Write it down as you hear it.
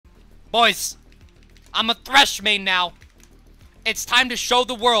Boys, I'm a Thresh main now. It's time to show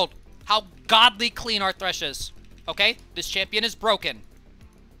the world how godly clean our Thresh is. Okay? This champion is broken.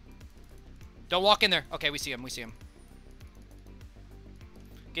 Don't walk in there. Okay, we see him. We see him.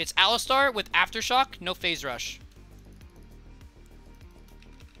 Okay, it's Alistar with Aftershock. No phase rush.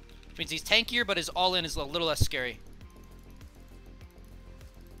 Which means he's tankier, but his all-in is a little less scary.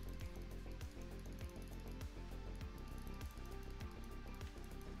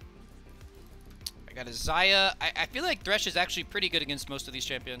 I got a Xayah. I feel like Thresh is actually pretty good against most of these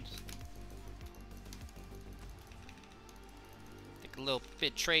champions. Take a little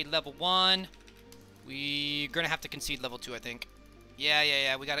bit trade level 1. We're gonna have to concede level 2, I think.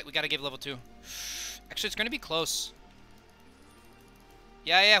 Yeah. We gotta give level 2. Actually, it's gonna be close.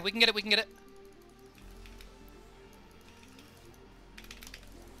 Yeah, we can get it.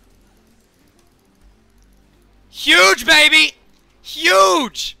 Huge, baby!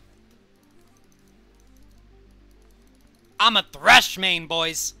 Huge! I'm a Thresh main,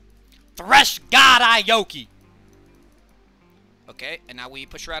 boys. Thresh God Aoki. Okay, and now we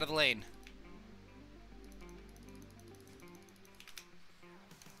push her out of the lane.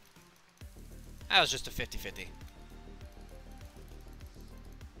 That was just a 50-50.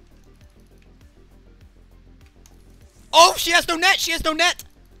 Oh, she has no net! She has no net!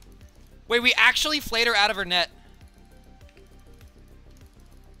 Wait, we actually flayed her out of her net.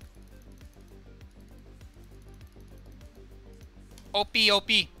 OP.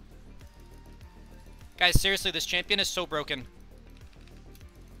 Guys, seriously, this champion is so broken.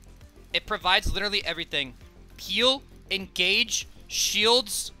 It provides literally everything. Peel, engage,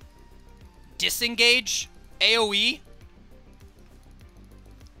 shields, disengage, AoE.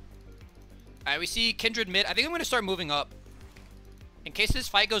 Alright, we see Kindred mid. I think I'm going to start moving up. In case this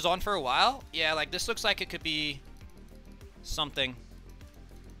fight goes on for a while. Yeah, like, this looks like it could be something.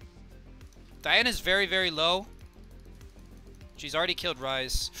 Diana's very, very low. She's already killed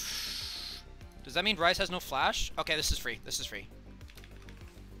Ryze. Does that mean Ryze has no flash? Okay, this is free. This is free.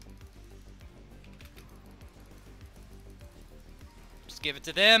 Just give it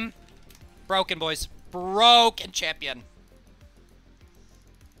to them. Broken, boys. Broken champion.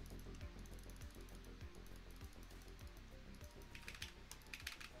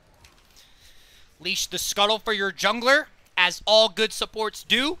 Leash the scuttle for your jungler, as all good supports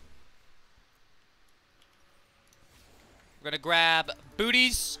do. We're gonna grab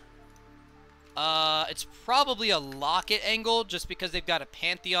booties. It's probably a Locket angle, just because they've got a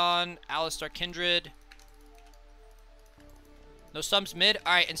Pantheon, Alistar, Kindred. No subs mid.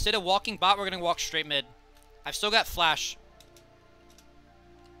 Alright, instead of walking bot, we're gonna walk straight mid. I've still got flash.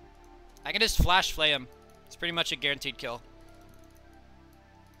 I can just flash flay him. It's pretty much a guaranteed kill.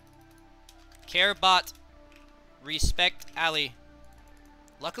 Care bot. Respect Ali.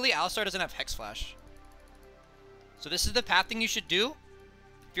 Luckily, Alistar doesn't have Hex Flash. So this is the path thing you should do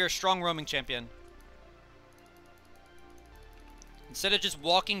if you're a strong roaming champion. Instead of just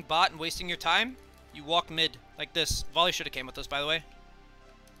walking bot and wasting your time, you walk mid like this. Volley should have came with us, by the way.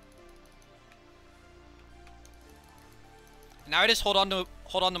 Now I just hold on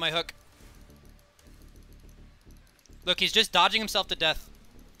to my hook. Look, he's just dodging himself to death.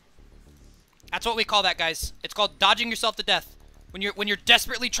 That's what we call that, guys. It's called dodging yourself to death. When you're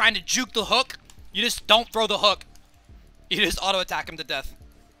desperately trying to juke the hook, you just don't throw the hook. You just auto attack him to death.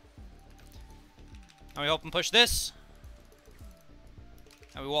 Now we hope and push this.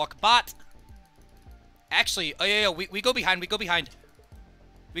 Now we walk bot. Actually, oh yeah, we go behind. We go behind.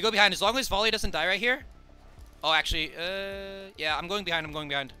 As long as Volley doesn't die right here. Oh, actually, yeah, I'm going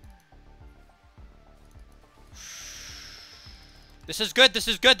behind. This is good. This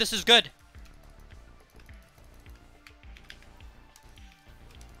is good.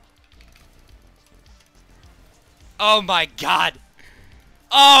 Oh my god.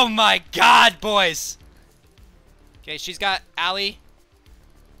 Oh my god, boys. Okay, she's got Ali.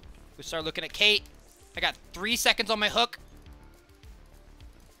 We start looking at Kate. I got 3 seconds on my hook.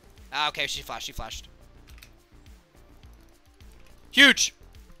 Ah, okay, she flashed. Huge.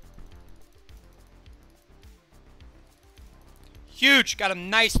 Got a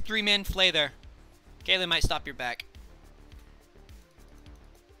nice 3-man flay there. Kaylin might stop your back.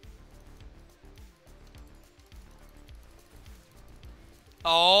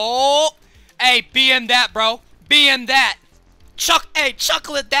 Oh, hey, BM that, bro. BM that. Hey,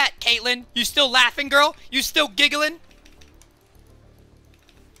 chuckle at that, Caitlyn. You still laughing, girl? You still giggling?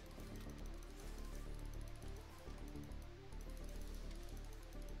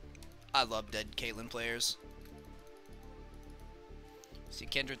 I love dead Caitlyn players. See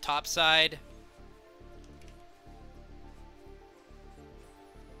Kendra top side.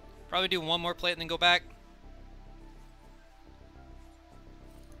 Probably do one more plate and then go back.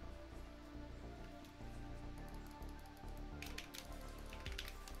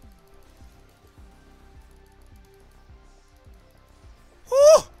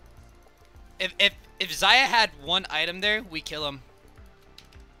 Woo! If Xayah had one item there, we kill him.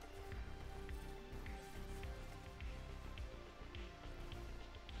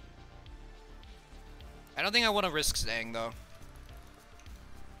 I don't think I want to risk staying though.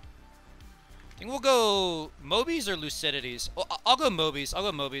 I think we'll go Mobies or Lucidities. Oh, I'll go Mobies.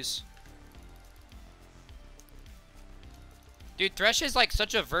 I'll go Mobies. Dude, Thresh is like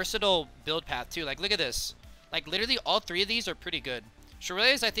such a versatile build path too. Like, look at this. Like, literally all three of these are pretty good.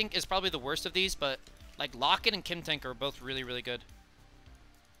 Shirley's, I think, is probably the worst of these, but like Locket and Kim Tank are both really, really good.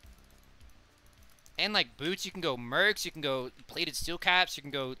 And like boots, you can go Mercs, you can go plated steel caps, you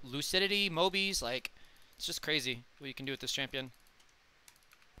can go Lucidity, Mobies. Like, it's just crazy what you can do with this champion.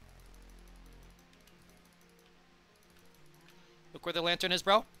 Look where the lantern is,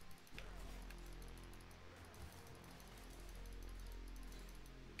 bro.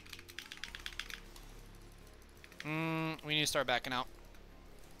 We need to start backing out.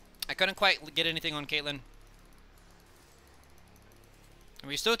 I couldn't quite get anything on Caitlyn. And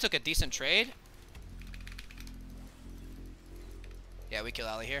we still took a decent trade. Yeah, we kill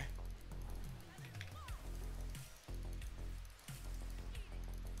Ali here.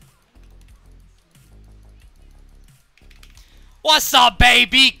 What's up,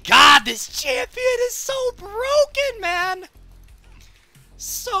 baby? God, this champion is so broken, man.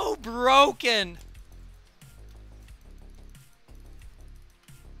 So broken.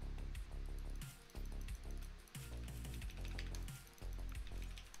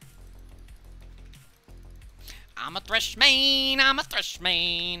 I'm a Thresh main, I'm a Thresh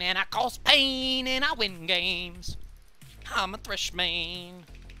main, and I cause pain and I win games. I'm a Thresh main.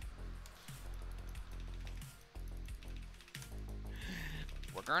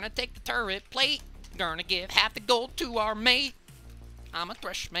 We're gonna take the turret plate, gonna give half the gold to our mate. I'm a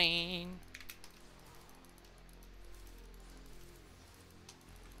Thresh main.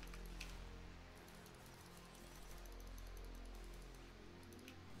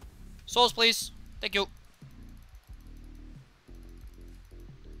 Souls, please. Thank you.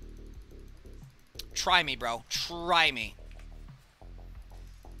 Try me, bro. Try me.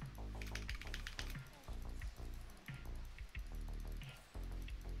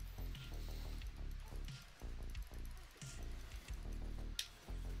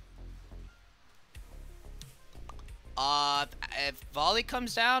 If volley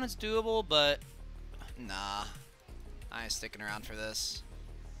comes down, it's doable, but nah. I ain't sticking around for this.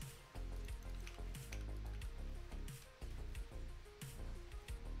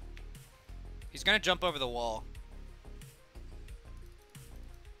 He's gonna jump over the wall.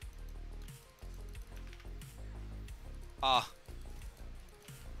 Ah.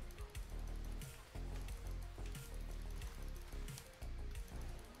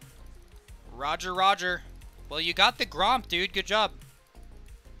 Roger, roger. Well, you got the Gromp, dude. Good job.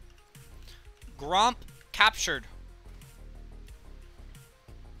 Gromp captured.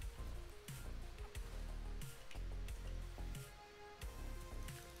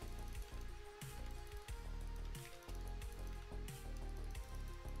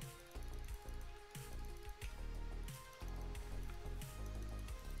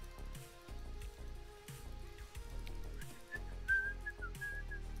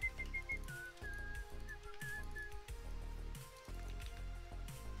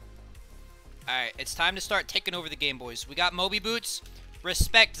 Alright, it's time to start taking over the game, boys. We got Moby Boots.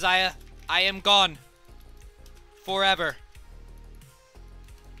 Respect, Xayah. I am gone. Forever.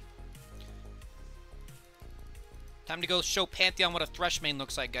 Time to go show Pantheon what a Thresh main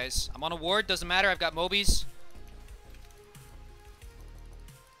looks like, guys. I'm on a ward. Doesn't matter. I've got Mobies.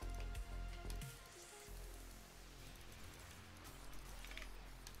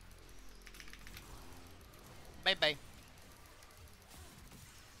 Bye-bye.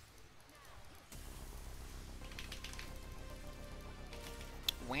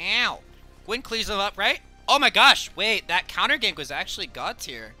 Wow. Gwyn clears them up, right? Oh my gosh. Wait, that counter gank was actually god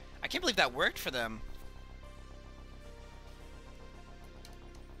tier. I can't believe that worked for them.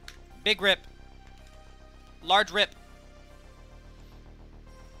 Big rip. Large rip.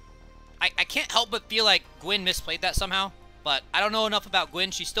 I can't help but feel like Gwyn misplayed that somehow. But I don't know enough about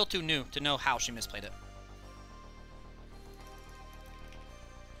Gwyn. She's still too new to know how she misplayed it.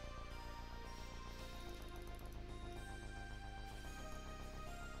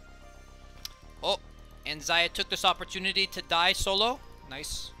 Oh, and Xayah took this opportunity to die solo.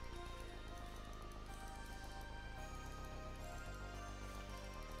 Nice.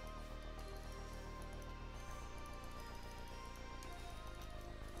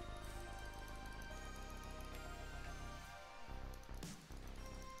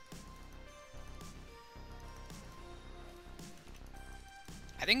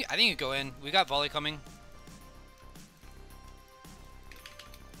 I think you go in. We got volley coming.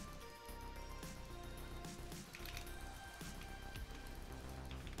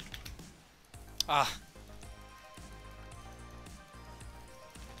 Ah.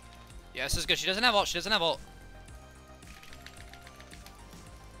 Yeah, this is good. She doesn't have ult. She doesn't have ult.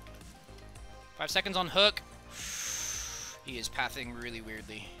 5 seconds on hook. He is pathing really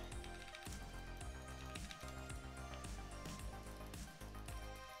weirdly.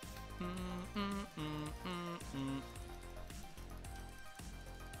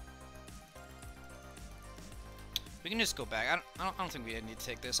 We can just go back. I don't think we need to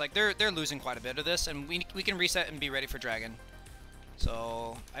take this. Like they're losing quite a bit of this, and we can reset and be ready for dragon.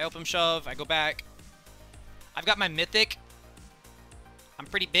 So I open shove. I go back. I've got my mythic. I'm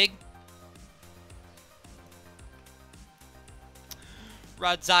pretty big.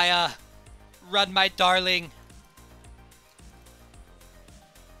 Run, Xayah. Run, my darling.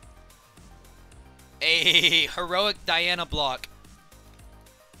 A heroic Diana block.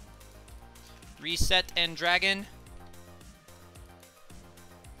 Reset and dragon.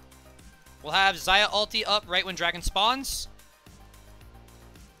 We'll have Xayah ulti up right when dragon spawns.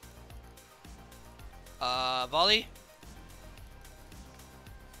 Volley.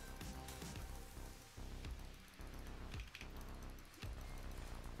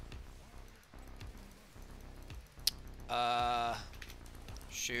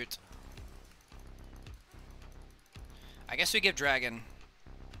 Shoot. I guess we give dragon.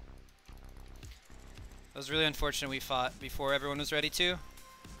 It was really unfortunate we fought before everyone was ready to.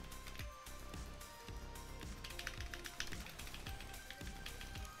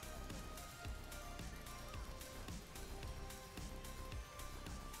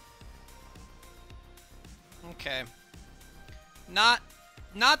 Okay. Not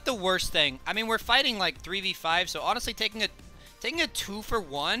the worst thing. I mean, we're fighting like 3v5, so honestly taking a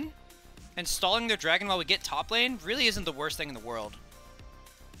 2-for-1 and stalling their dragon while we get top lane really isn't the worst thing in the world.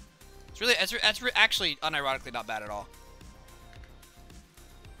 That's actually unironically not bad at all.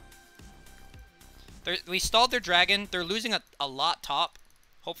 We stalled their dragon. They're losing a lot top.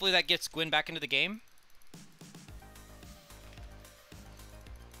 Hopefully that gets Gwyn back into the game.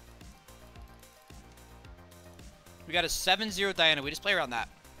 We got a 7-0 Diana. We just play around that.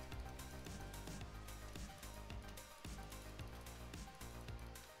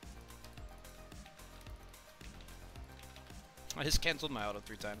 I just canceled my auto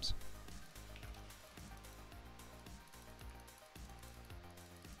 3 times.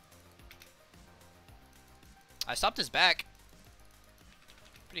 I stopped his back.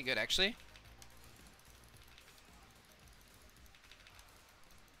 Pretty good, actually.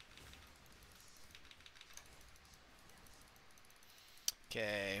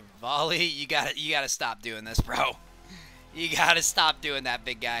 Okay, volley. You gotta stop doing this, bro. You gotta stop doing that,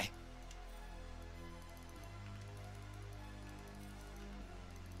 big guy.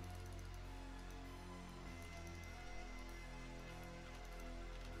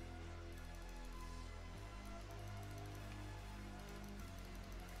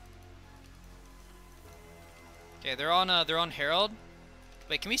 Okay, they're on Herald.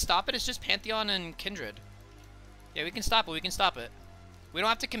 Wait, can we stop it? It's just Pantheon and Kindred. Yeah, we can stop it. We can stop it. We don't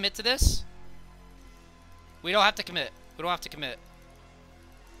have to commit to this. We don't have to commit. We don't have to commit.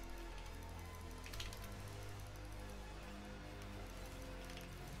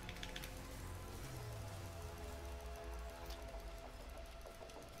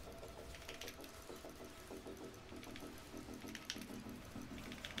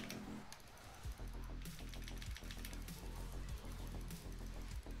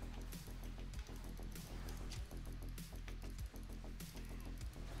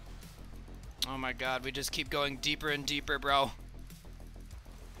 Oh my god, we just keep going deeper and deeper, bro.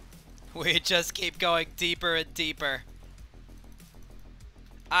 We just keep going deeper and deeper.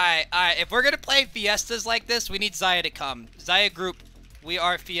 Alright, if we're gonna play Fiestas like this, we need Xayah to come. Xayah group, we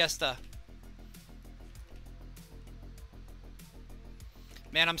are Fiesta.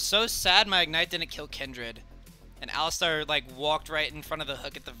 Man, I'm so sad my Ignite didn't kill Kindred. And Alistar, like, walked right in front of the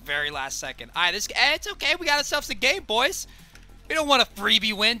hook at the very last second. Alright, it's okay, we got ourselves a game, boys. We don't want a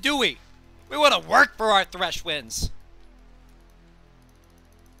freebie win, do we? We want to work for our Thresh wins.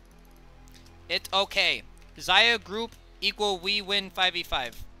 It's okay. Xayah group equal we win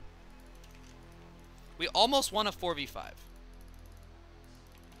 5v5. We almost won a 4v5.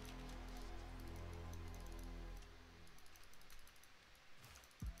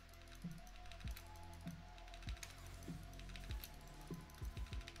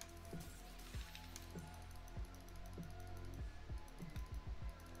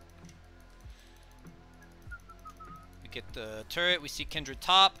 get the turret. We see Kindred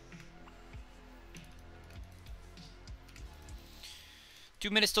top. 2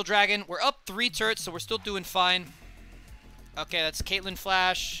 minutes till dragon. We're up 3 turrets, so we're still doing fine. Okay, that's Caitlyn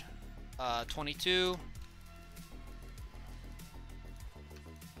flash. 22.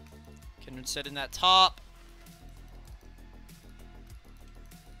 Kindred set in that top.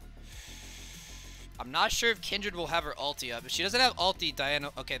 I'm not sure if Kindred will have her ulti up. If she doesn't have ulti,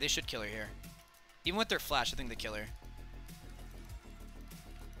 Diana... Okay, they should kill her here. Even with their flash, I think they kill her.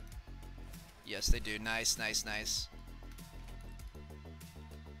 Yes, they do. Nice, nice, nice.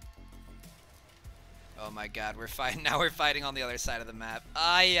 Oh my god, we're fighting. Now we're fighting on the other side of the map.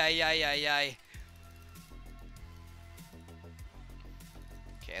 Ay, ay, ay, ay, ay.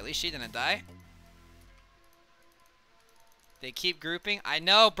 Okay, at least she didn't die. They keep grouping. I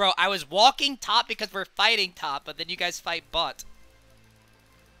know, bro. I was walking top because we're fighting top, but then you guys fight bot.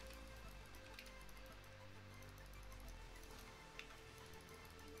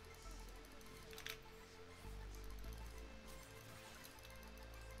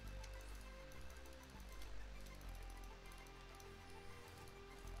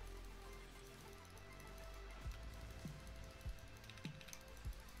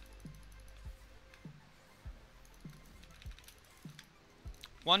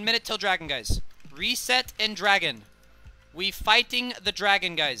 One minute till dragon, guys. Reset and dragon. We fighting the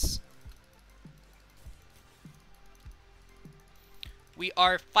dragon, guys. We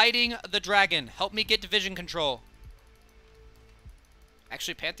are fighting the dragon. Help me get division control.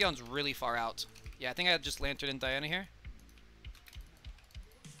 Actually, Pantheon's really far out. Yeah, I think I just Lantern in Diana here.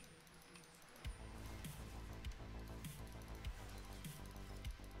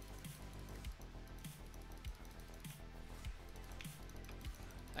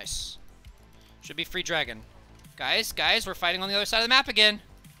 Nice. Should be free dragon. Guys, we're fighting on the other side of the map again.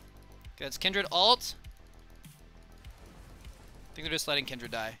 Okay, it's Kindred ult. I think they're just letting Kindred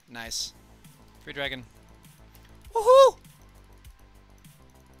die. Nice. Free dragon. Woohoo!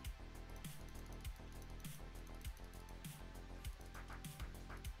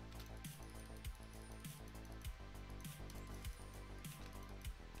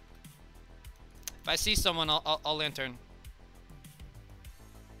 If I see someone, I'll Lantern.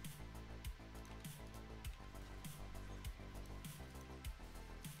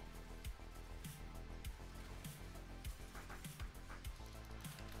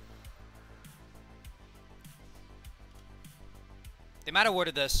 They might have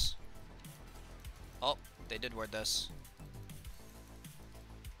worded this. Oh, they did word this.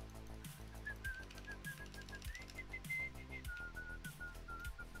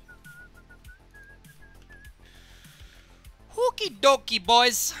 Okie dokie,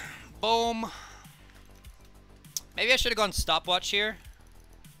 boys. Boom. Maybe I should have gone stopwatch here.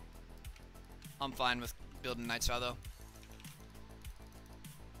 I'm fine with building Night's Vow, though.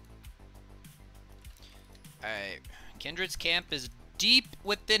 Alright. Kindred's camp is deep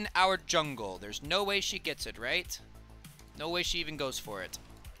within our jungle. There's no way she gets it, right? No way she even goes for it.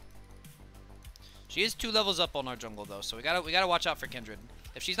 She is 2 levels up on our jungle, though, so we gotta watch out for Kindred.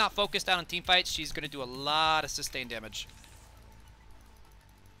 If she's not focused down on team fights, she's gonna do a lot of sustained damage.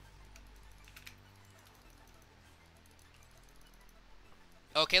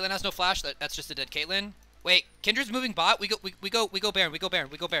 Oh, Caitlyn has no flash. That's just a dead Caitlyn. Wait, Kindred's moving bot. We go Baron. We go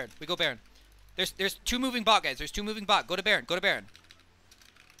Baron. There's 2 moving bot, guys. There's 2 moving bot. Go to Baron.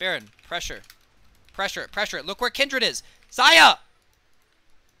 Baron, pressure. Pressure. Look where Kindred is. Zaya!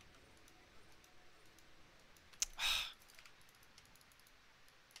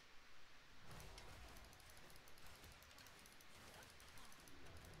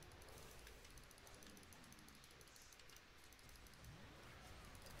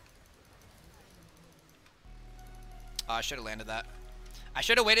 Oh, I should have landed that. I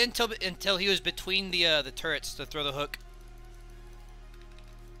should have waited until he was between the turrets to throw the hook.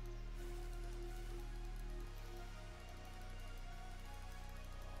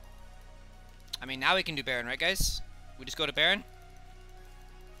 I mean, now we can do Baron, right, guys? We just go to Baron.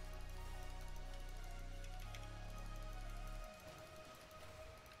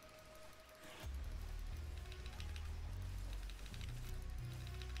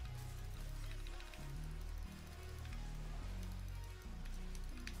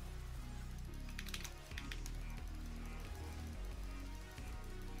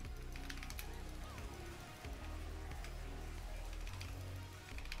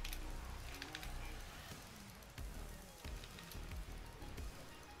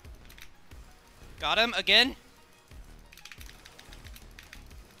 Got him again.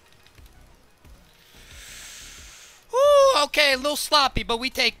 Ooh, okay, a little sloppy, but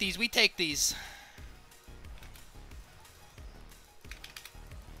we take these.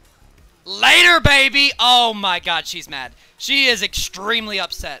 Later, baby! Oh my god, she's mad. She is extremely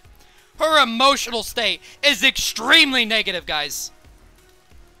upset. Her emotional state is extremely negative, guys.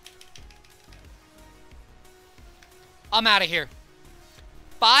 I'm out of here.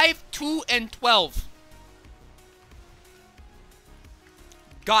 5, 2, and 12.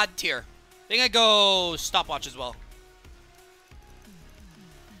 God tier. I think I go stopwatch as well.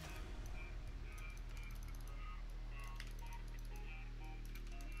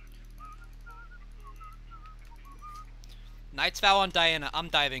 Knight's Vow on Diana. I'm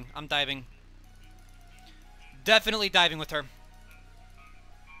diving. I'm diving. Definitely diving with her.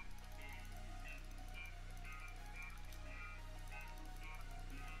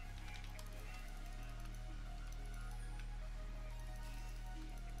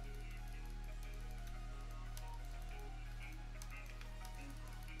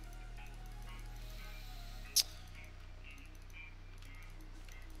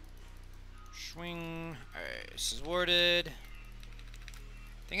 Swing. Alright, this is warded.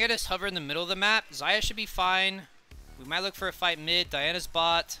 I think I just hover in the middle of the map. Xayah should be fine. We might look for a fight mid. Diana's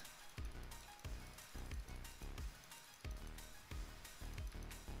bot.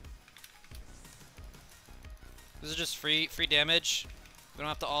 This is just free damage. We don't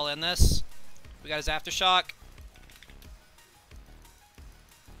have to all end this. We got his Aftershock.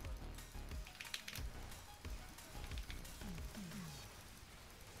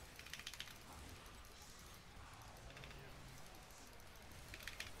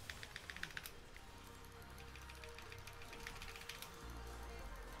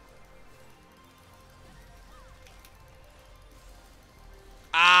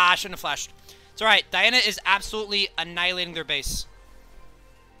 Ah, I shouldn't have flashed. It's alright. Diana is absolutely annihilating their base.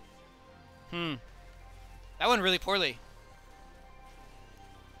 That went really poorly.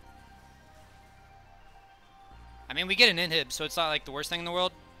 I mean, we get an inhib, so it's not like the worst thing in the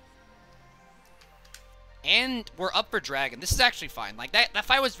world. And we're up for Dragon. This is actually fine. Like, that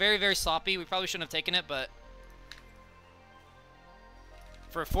fight was very, very sloppy. We probably shouldn't have taken it, but...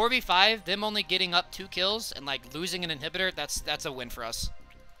 For a 4v5, them only getting up 2 kills and, like, losing an inhibitor, that's a win for us.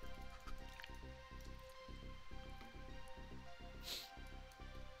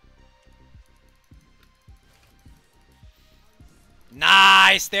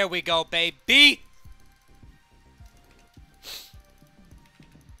 Nice! There we go, baby!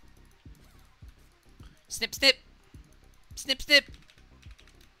 Snip, snip! Snip, snip!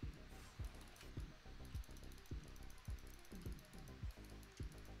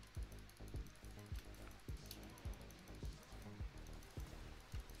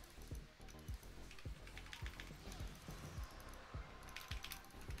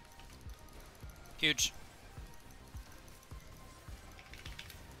 Huge.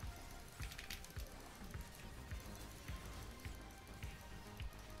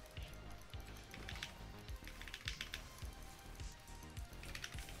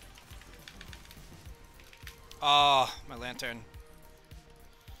 Oh, my lantern.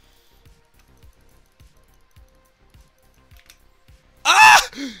 Ah!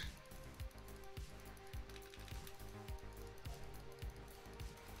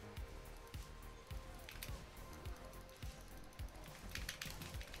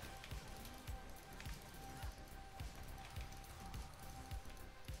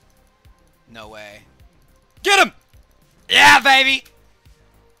 No way. Get him! Yeah, baby!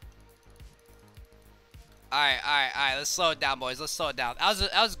 Alright. Let's slow it down, boys. Let's slow it down.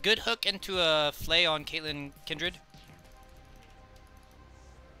 That was a good hook into a flay on Caitlyn Kindred.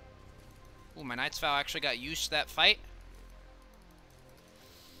 Ooh, my Knight's Vow actually got used to that fight.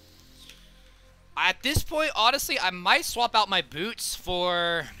 At this point, honestly, I might swap out my boots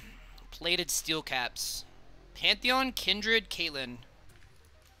for plated steel caps. Pantheon, Kindred, Caitlyn.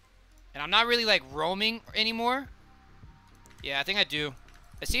 And I'm not really, like, roaming anymore. Yeah, I think I do.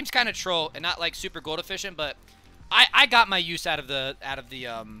 It seems kind of troll and not like super gold efficient, but I got my use out of the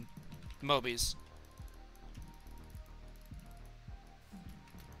Mobies.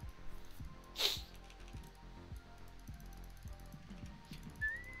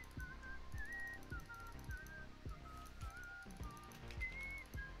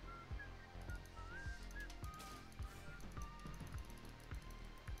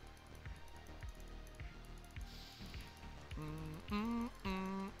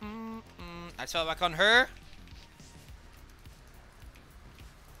 I fell back on her.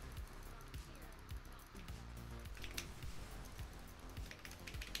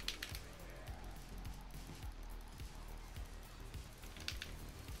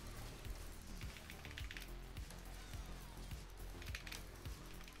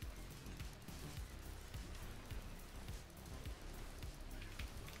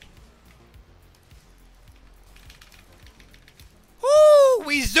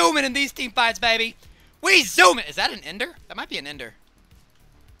 zooming in these team fights, baby. We zooming. Is that an ender? That might be an ender.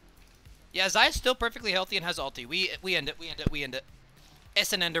 Yeah, Zaya's still perfectly healthy and has ulti. We end it. We end it. We end it.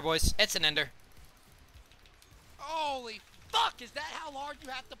 It's an ender, boys. It's an ender. Holy fuck! Is that how hard you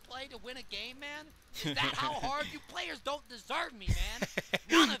have to play to win a game, man? Is that how hard? You players don't deserve me, man.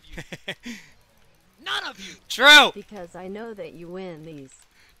 None of you. None of you. True. Because I know that you win these.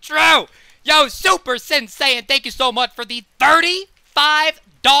 True. Yo, Super Sensei, and thank you so much for the $35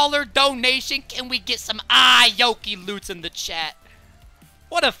 donation. Can we get some Ayoki loots in the chat?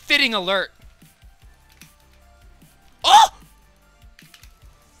 What a fitting alert. Oh!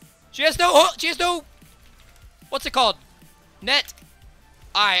 She has no, what's it called? Net.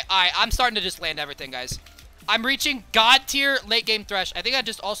 I'm starting to just land everything, guys. I'm reaching God tier late game Thresh. I think I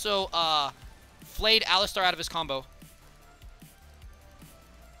just also, flayed Alistar out of his combo.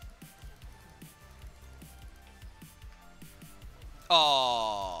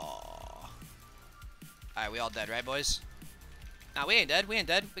 Oh. Alright, we all dead, right, boys? Nah, we ain't dead. We ain't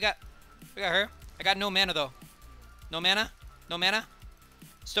dead. We got her. I got no mana, though. No mana? No mana?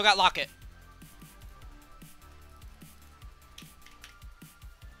 Still got Locket.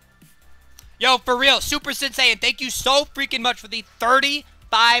 Yo, for real, Super Sensei, and thank you so freaking much for the $35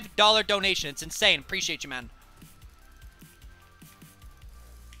 donation. It's insane. Appreciate you, man.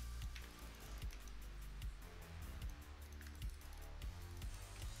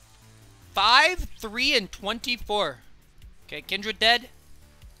 Five, 3, and 24. Okay, Kindred dead.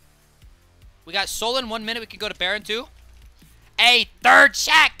 We got Soul in 1 minute. We can go to Baron too. Hey, Third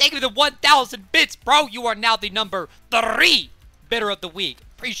Shack, thank you for the 1,000 bits, bro. You are now the number 3 bidder of the week.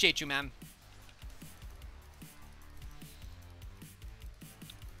 Appreciate you, man.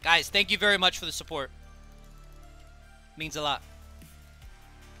 Guys, thank you very much for the support. Means a lot.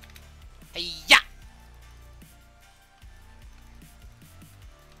 Hey, yeah.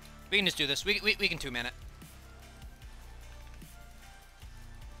 We can just do this. We can 2-man it.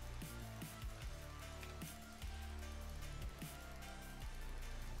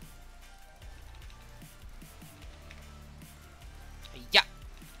 Yeah.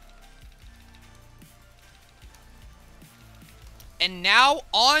 And now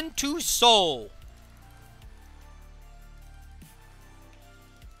on to Soul.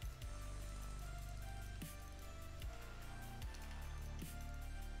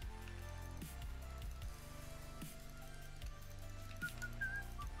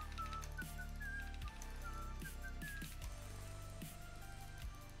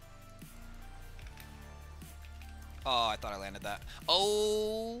 Oh, I thought I landed that.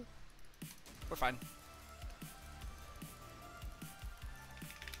 Oh, we're fine.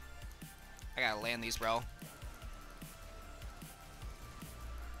 I gotta land these, bro.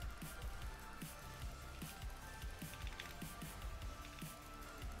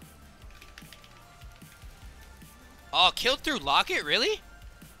 Oh, killed through Locket? Really?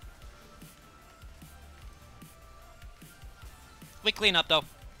 We clean up, though.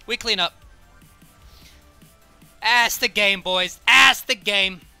 We clean up. Ask the game, boys. Ask the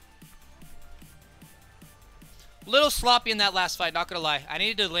game. Little sloppy in that last fight, not gonna lie. I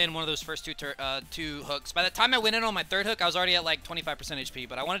needed to land one of those first two hooks. By the time I went in on my third hook, I was already at like 25% HP,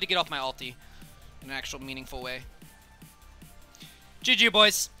 but I wanted to get off my ulti in an actual meaningful way. GG,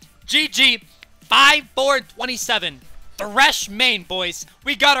 boys. GG. 5-4-27. Thresh main, boys.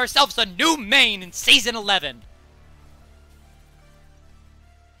 We got ourselves a new main in Season 11.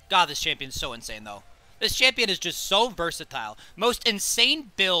 God, this champion's so insane, though. This champion is just so versatile. Most insane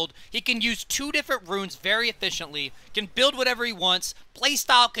build. He can use 2 different runes very efficiently. Can build whatever he wants.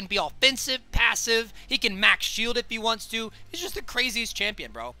 Playstyle can be offensive, passive. He can max shield if he wants to. He's just the craziest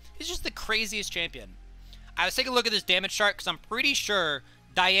champion, bro. He's just the craziest champion. I was taking a look at this damage chart because I'm pretty sure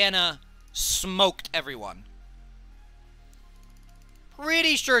Diana smoked everyone.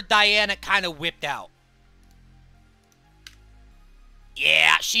 Pretty sure Diana kind of whipped out.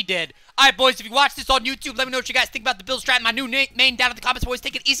 Yeah, she did. Alright, boys, if you watch this on YouTube, let me know what you guys think about the build strat and my new main down in the comments. Boys,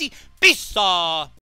 take it easy. Peace.